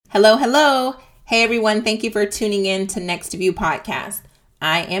Hello, hello. Hey, everyone. Thank you for tuning in to NextView podcast.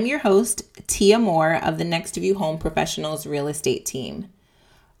 I am your host, Tia Moore of the NextView Home Professionals Real Estate Team.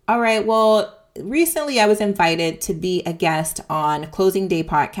 All right. Well, recently I was invited to be a guest on Closing Day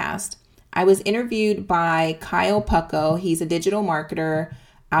podcast. I was interviewed by Kyle Pucko. He's a digital marketer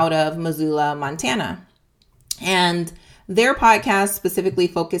out of Missoula, Montana. And their podcast specifically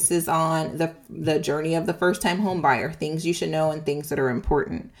focuses on the journey of the first-time home buyer, things you should know and things that are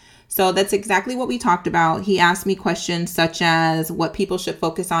important. So that's exactly what we talked about. He asked me questions such as what people should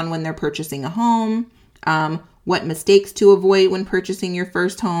focus on when they're purchasing a home, what mistakes to avoid when purchasing your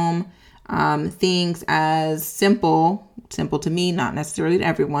first home, things as simple to me, not necessarily to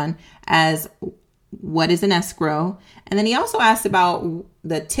everyone, as what is an escrow. And then he also asked about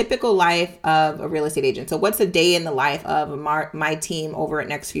the typical life of a real estate agent. So what's a day in the life of my team over at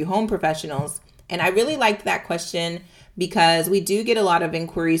NextView Home Professionals? And I really liked that question because we do get a lot of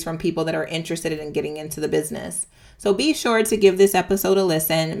inquiries from people that are interested in getting into the business. So be sure to give this episode a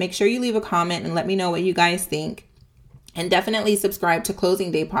listen. Make sure you leave a comment and let me know what you guys think. And definitely subscribe to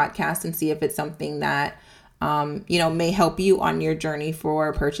Closing Day podcast and see if it's something that, may help you on your journey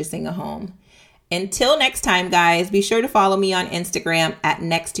for purchasing a home. Until next time, guys, be sure to follow me on Instagram at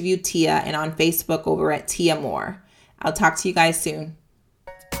NextViewTia and on Facebook over at Tia Moore. I'll talk to you guys soon.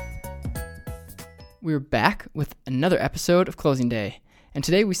 We're back with another episode of Closing Day, and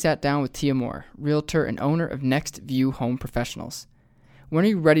today we sat down with Tia Moore, realtor and owner of NextView Home Professionals. When are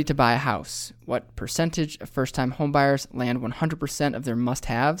you ready to buy a house? What percentage of first-time homebuyers land 100% of their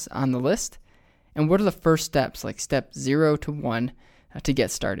must-haves on the list? And what are the first steps, like step 0 to 1, to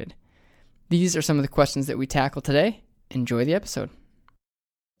get started? These are some of the questions that we tackle today. Enjoy the episode.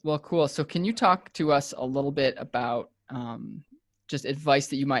 Well, cool. So can you talk to us a little bit about just advice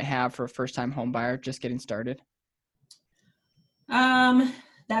that you might have for a first-time home buyer just getting started?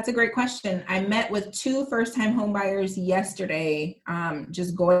 That's a great question. I met with 2 first-time home buyers yesterday,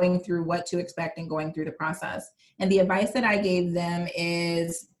 just going through what to expect and going through the process. And the advice that I gave them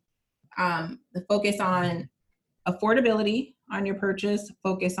is the focus on affordability on your purchase,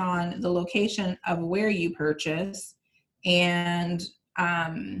 focus on the location of where you purchase, and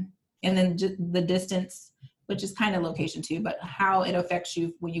then the distance, which is kind of location too, but how it affects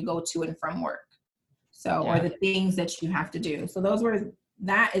you when you go to and from work. So, or the things that you have to do. So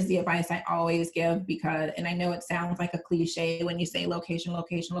that is the advice I always give and I know it sounds like a cliche when you say location,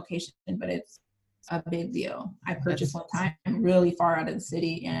 but it's a big deal. I purchased one time really far out of the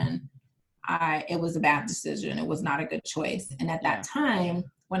city and it was a bad decision. It was not a good choice. And at that time,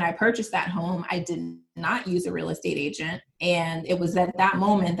 when I purchased that home, I did not use a real estate agent. And it was at that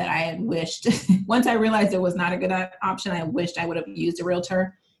moment that I had wished, once I realized it was not a good option, I wished I would have used a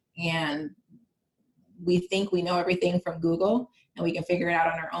realtor. And we think we know everything from Google and we can figure it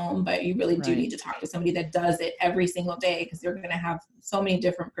out on our own, but you really do need to talk to somebody that does it every single day because they're going to have so many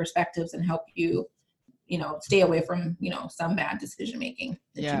different perspectives and help you stay away from, some bad decision making.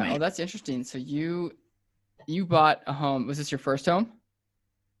 Oh, that's interesting. So you bought a home. Was this your first home?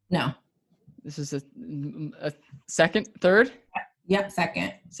 No. This is a second, third? Yep,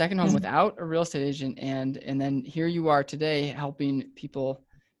 second. Second home without a real estate agent. And then here you are today helping people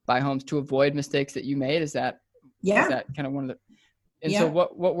buy homes to avoid mistakes that you made. Is that kind of one of the, and so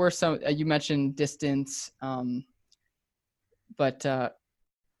what were some, you mentioned distance, but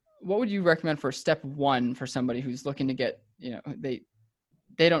what would you recommend for step 1 for somebody who's looking to get, they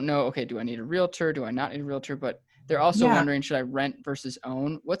don't know, okay, do I need a realtor? Do I not need a realtor? But they're also wondering, should I rent versus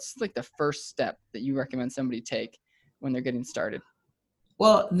own? What's like the first step that you recommend somebody take when they're getting started?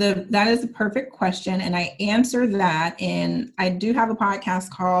 Well, that is a perfect question. And I answer that. And I do have a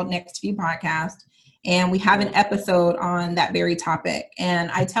podcast called NextView Podcast. And we have an episode on that very topic. And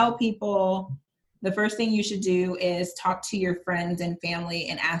I tell people, the first thing you should do is talk to your friends and family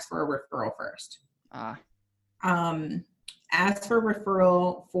and ask for a referral first. Ask for a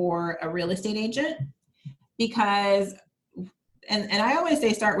referral for a real estate agent because, and I always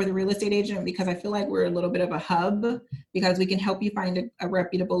say start with a real estate agent because I feel like we're a little bit of a hub because we can help you find a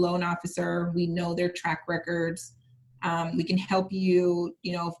reputable loan officer. We know their track records. We can help you,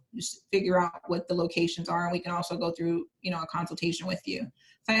 figure out what the locations are. And we can also go through, a consultation with you.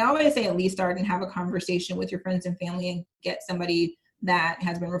 So I always say at least start and have a conversation with your friends and family and get somebody that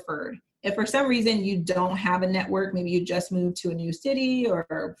has been referred. If for some reason you don't have a network, maybe you just moved to a new city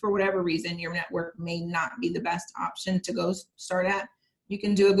or for whatever reason, your network may not be the best option to go start at, you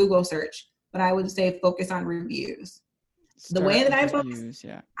can do a Google search. But I would say focus on reviews. The way that I focus,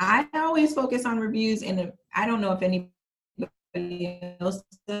 I always focus on reviews, and I don't know if anybody else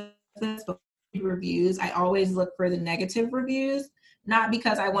does this, but reviews, I always look for the negative reviews not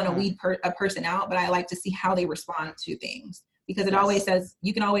because I want to weed a person out, but I like to see how they respond to things, because it always says,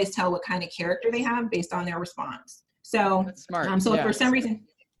 you can always tell what kind of character they have based on their response. So, that's smart. so if for some reason,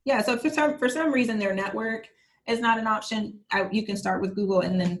 so if for some reason their network is not an option, you can start with Google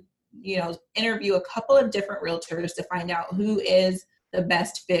and then, interview a couple of different realtors to find out who is the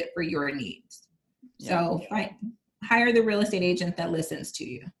best fit for your needs. So hire the real estate agent that listens to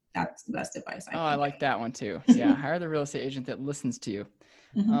you. That's the best advice. I like that one too. Yeah. Hire the real estate agent that listens to you.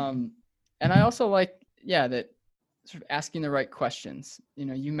 And I also like, that sort of asking the right questions.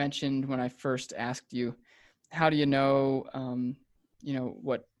 You mentioned when I first asked you, how do you know,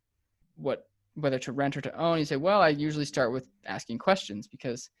 whether to rent or to own? You say, well, I usually start with asking questions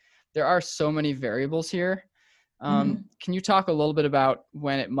because there are so many variables here. Can you talk a little bit about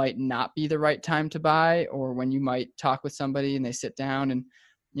when it might not be the right time to buy, or when you might talk with somebody and they sit down and,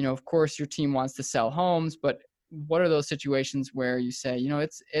 of course your team wants to sell homes, but what are those situations where you say,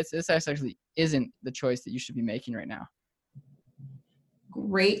 it's actually isn't the choice that you should be making right now?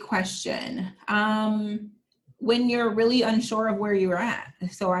 Great question. When you're really unsure of where you're at.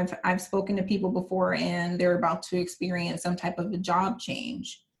 So I've spoken to people before and they're about to experience some type of a job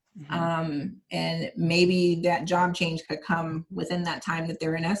change. And maybe that job change could come within that time that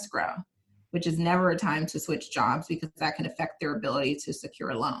they're in escrow, which is never a time to switch jobs because that can affect their ability to secure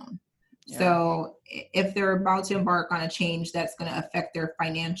a loan. Yeah. So if they're about to embark on a change that's going to affect their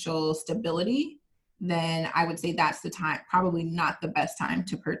financial stability, then I would say that's the time, probably not the best time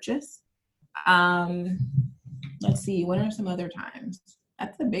to purchase. Let's see, what are some other times?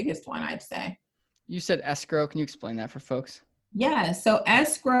 That's the biggest one, I'd say. You said escrow. Can you explain that for folks? Yeah, so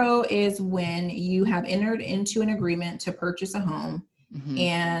escrow is when you have entered into an agreement to purchase a home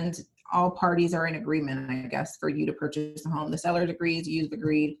and all parties are in agreement, I guess, for you to purchase a home. The seller agrees, you've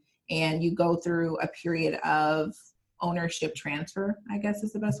agreed, and you go through a period of ownership transfer, I guess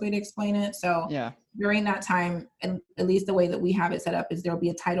is the best way to explain it. So during that time, and at least the way that we have it set up is there'll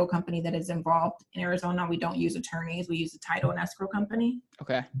be a title company that is involved. In Arizona, we don't use attorneys. We use a title and escrow company.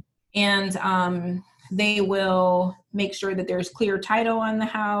 Okay. And they will make sure that there's clear title on the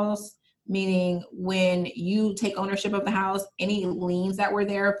house, meaning when you take ownership of the house, any liens that were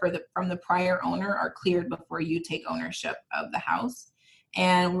there from the prior owner are cleared before you take ownership of the house.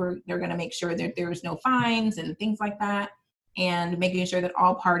 And they're going to make sure that there's no fines and things like that, and making sure that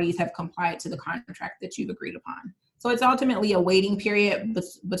all parties have complied to the contract that you've agreed upon. So it's ultimately a waiting period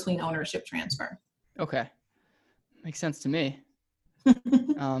between ownership transfer. Okay. Makes sense to me.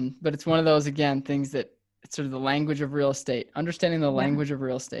 But it's one of those, again, things that it's sort of the language of real estate, understanding the language of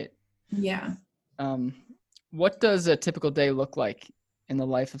real estate. Yeah. What does a typical day look like in the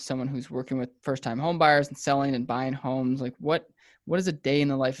life of someone who's working with first-time home buyers and selling and buying homes? Like what does a day in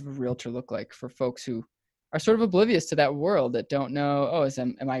the life of a realtor look like for folks who are sort of oblivious to that world, that don't know,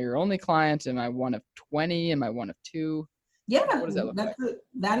 am I your only client? Am I one of 20? Am I one of 2? Yeah, what does that look like?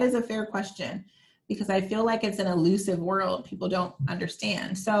 That is a fair question, because I feel like it's an elusive world people don't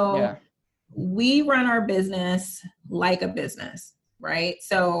understand. So we run our business like a business, right?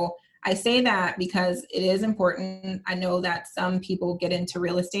 So I say that because it is important. I know that some people get into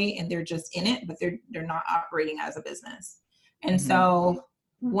real estate and they're just in it, but they're not operating as a business. And so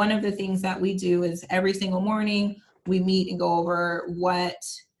one of the things that we do is every single morning we meet and go over what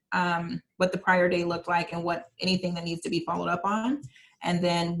the prior day looked like and what anything that needs to be followed up on. And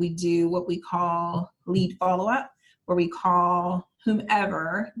then we do what we call lead follow-up, where we call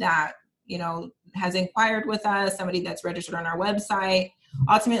whomever that, has inquired with us, somebody that's registered on our website.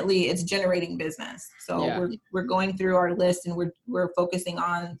 Ultimately, it's generating business. So we're going through our list and we're focusing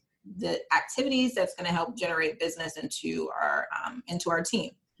on the activities that's going to help generate business into our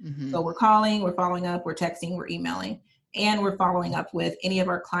team. So we're calling, we're following up, we're texting, we're emailing, and we're following up with any of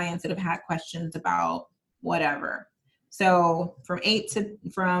our clients that have had questions about whatever. So from 8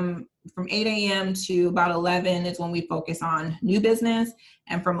 a.m. to about 11 is when we focus on new business,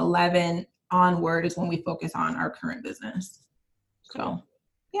 and from 11 onward is when we focus on our current business. So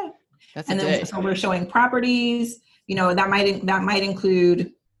that's a day. So we're showing properties. That might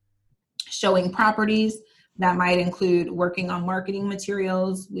include showing properties. That might include working on marketing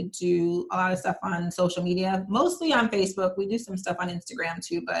materials. We do a lot of stuff on social media, mostly on Facebook. We do some stuff on Instagram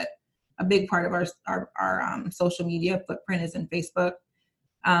too, but a big part of our social media footprint is in Facebook.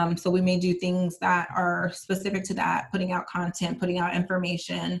 So we may do things that are specific to that, putting out content, putting out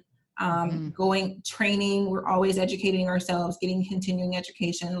information, going training. We're always educating ourselves, getting continuing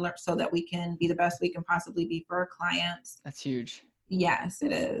education so that we can be the best we can possibly be for our clients. That's huge. Yes,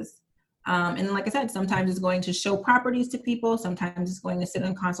 it is. And like I said, sometimes it's going to show properties to people. Sometimes it's going to sit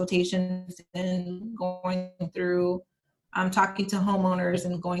in consultations and going through talking to homeowners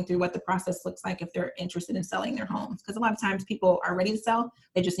and going through what the process looks like if they're interested in selling their homes. Because a lot of times people are ready to sell,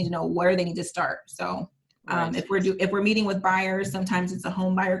 they just need to know where they need to start. So Right. if we're meeting with buyers, sometimes it's a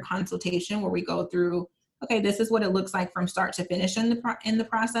home buyer consultation where we go through, okay, this is what it looks like from start to finish in the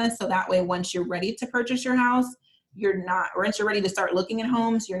process. So that way, once you're ready to purchase your house, once you're ready to start looking at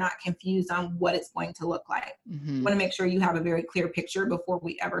homes, you're not confused on what it's going to look like. Mm-hmm. You want to make sure you have a very clear picture before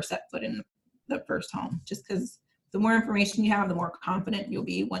we ever set foot in the first home, just because the more information you have, the more confident you'll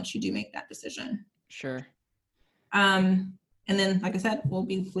be once you do make that decision. Sure. And then, like I said, we'll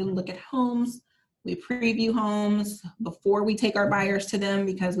look at homes. We preview homes before we take our buyers to them,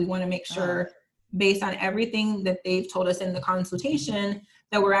 because we want to make sure, based on everything that they've told us in the consultation,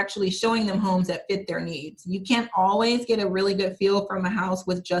 that we're actually showing them homes that fit their needs. You can't always get a really good feel from a house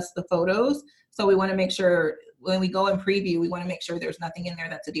with just the photos. So we want to make sure when we go and preview, we want to make sure there's nothing in there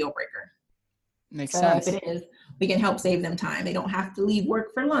that's a deal breaker. Makes sense. If it is, we can help save them time. They don't have to leave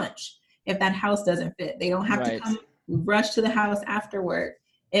work for lunch if that house doesn't fit. They don't have to come rush to the house after work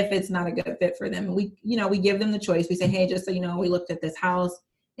if it's not a good fit for them. We give them the choice. We say, hey, just so you know, we looked at this house.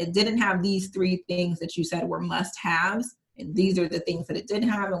 It didn't have these 3 things that you said were must-haves, and these are the things that it did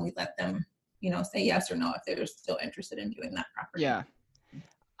have, and we let them, say yes or no if they're still interested in doing that property. Yeah.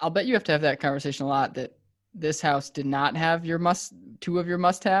 I'll bet you have to have that conversation a lot, that this house did not have 2 of your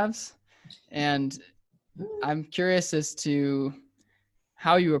must-haves. And I'm curious as to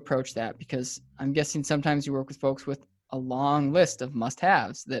how you approach that, because I'm guessing sometimes you work with folks with a long list of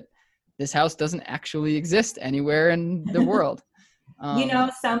must-haves that this house doesn't actually exist anywhere in the world.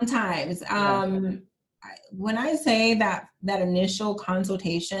 Sometimes when I say that initial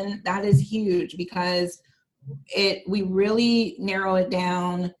consultation, that is huge, because we really narrow it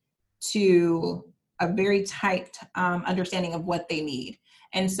down to a very tight understanding of what they need.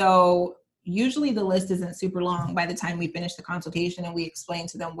 And so usually the list isn't super long by the time we finish the consultation, and we explain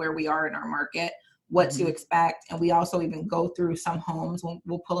to them where we are in our market, what to expect. And we also even go through some homes.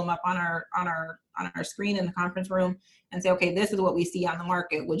 We'll pull them up on our screen in the conference room and say, okay, this is what we see on the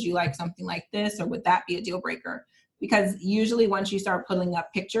market. Would you like something like this, or would that be a deal breaker? Because usually once you start pulling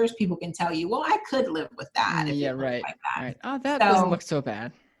up pictures, people can tell you, well, I could live with that. Yeah, right. Like that. Right. Oh, that doesn't look so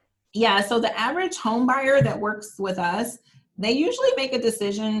bad. Yeah. So the average home buyer that works with us, they usually make a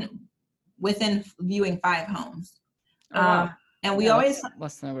decision within viewing 5 homes. Wow. And we always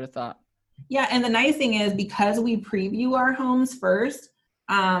less than I would have thought. Yeah. And the nice thing is, because we preview our homes first,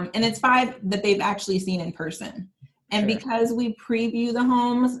 and it's 5 that they've actually seen in person. And because we preview the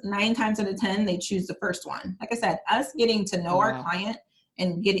homes, 9 times out of 10, they choose the first one. Like I said, us getting to know our client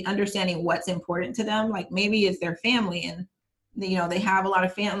and understanding what's important to them. Like maybe it's their family, and they have a lot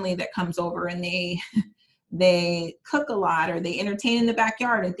of family that comes over, and they cook a lot, or they entertain in the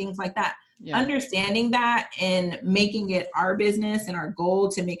backyard and things like that. Yeah. Understanding that and making it our business and our goal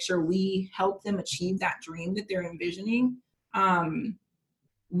to make sure we help them achieve that dream that they're envisioning.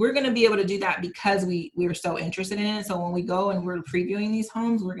 We're going to be able to do that because we're so interested in it. So when we go and we're previewing these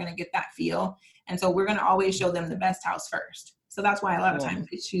homes, we're going to get that feel. And so we're going to always show them the best house first. So that's why a lot of times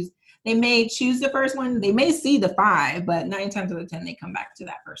they may choose the first one. They may see the 5, but 9 times out of 10, they come back to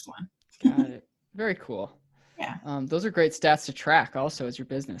that first one. Got it. Very cool. Yeah. Those are great stats to track also as your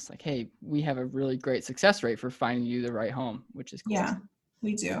business. Like, hey, we have a really great success rate for finding you the right home, which is cool. Yeah,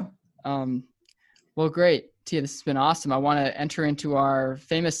 we do. Well, great. Tia, this has been awesome. I want to enter into our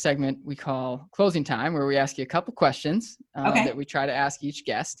famous segment we call Closing Time, where we ask you a couple questions that we try to ask each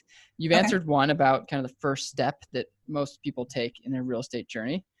guest. You've answered one about kind of the first step that most people take in their real estate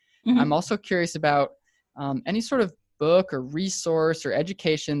journey. Mm-hmm. I'm also curious about any sort of book or resource or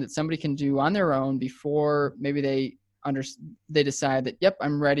education that somebody can do on their own before maybe they decide that, yep,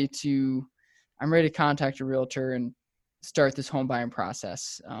 I'm ready to contact a realtor and start this home buying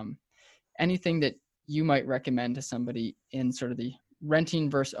process. Anything that you might recommend to somebody in sort of the renting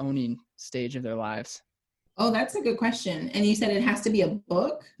versus owning stage of their lives? Oh, that's a good question. And you said it has to be a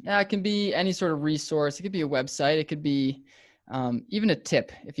book? Yeah, it can be any sort of resource. It could be a website. It could be even a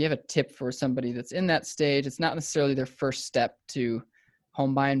tip. If you have a tip for somebody that's in that stage, it's not necessarily their first step to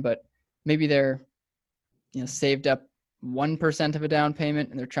home buying, but maybe they're saved up 1% of a down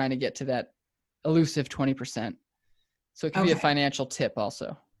payment and they're trying to get to that elusive 20%. So it can be a financial tip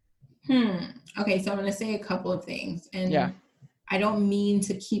also. Okay, so I'm going to say a couple of things. And I don't mean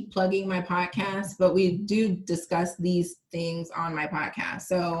to keep plugging my podcast, but we do discuss these things on my podcast.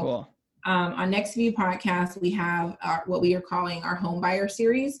 So cool. On NextView podcast, we have what we are calling our home buyer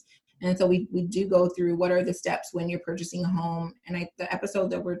series. And so we do go through what are the steps when you're purchasing a home. And the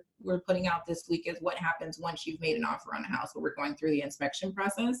episode that we're putting out this week is what happens once you've made an offer on a house, where we're going through the inspection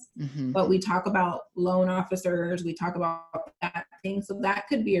process. Mm-hmm. But we talk about loan officers, we talk about that thing. So that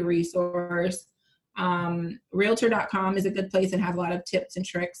could be a resource. Realtor.com is a good place. It has a lot of tips and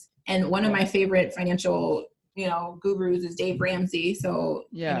tricks. And one of my favorite financial, gurus is Dave Ramsey. So,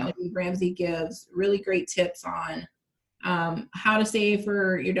 Dave Ramsey gives really great tips on how to save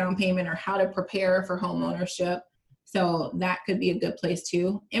for your down payment or how to prepare for home ownership. So that could be a good place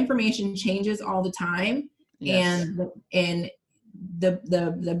too. Information changes all the time. Yes. And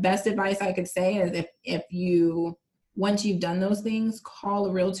the best advice I could say is if you, once you've done those things, call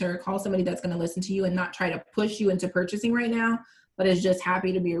a realtor, call somebody that's going to listen to you and not try to push you into purchasing right now, but is just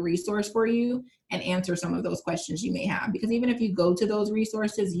happy to be a resource for you and answer some of those questions you may have. Because even if you go to those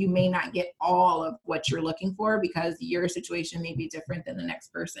resources, you may not get all of what you're looking for because your situation may be different than the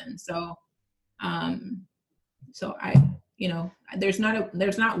next person. So, there's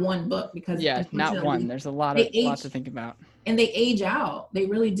not one book because not one. There's a lot to think about. And they age out. They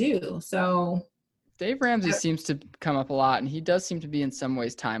really do. So Dave Ramsey seems to come up a lot, and he does seem to be in some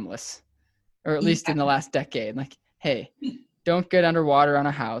ways timeless, or at least in the last decade. Like, hey, don't get underwater on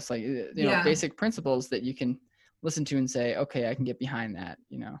a house. Like, basic principles that you can listen to and say, okay, I can get behind that,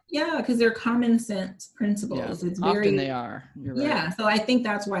 Yeah, because they're common sense principles. Yeah, often they are. You're right. Yeah, so I think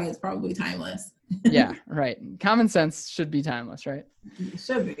that's why it's probably timeless. Yeah, right. Common sense should be timeless, right? It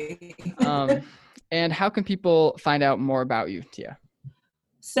should be. And how can people find out more about you, Tia?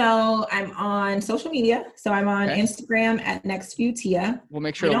 So I'm on social media. So I'm on Instagram at NextView Tia. We'll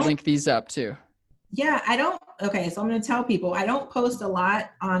make sure to link these up too. Yeah, so I'm going to tell people, I don't post a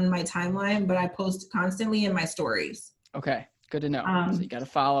lot on my timeline, but I post constantly in my stories. Okay, good to know. So you got to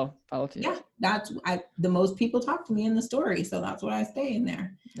follow Tia. Yeah, the most people talk to me in the story. So that's why I stay in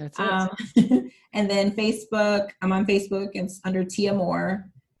there. That's it. And then Facebook, I'm on Facebook. It's under Tia Moore.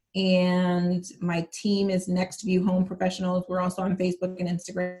 And my team is NextView Home Professionals. We're also on Facebook and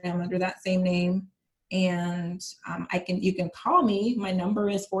Instagram under that same name. And you can call me. My number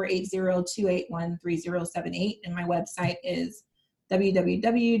is 480-281-3078. And my website is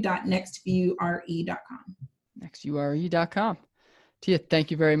www.nextviewre.com. Nextviewre.com. Tia,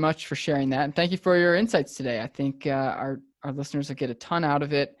 thank you very much for sharing that. And thank you for your insights today. I think our listeners will get a ton out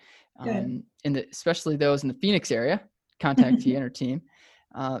of it. Especially those in the Phoenix area. Contact Tia and her team.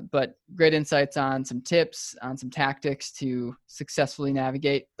 But great insights on some tips, on some tactics to successfully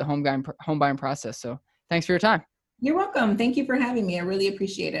navigate the home buying process. So thanks for your time. You're welcome. Thank you for having me. I really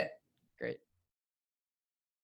appreciate it.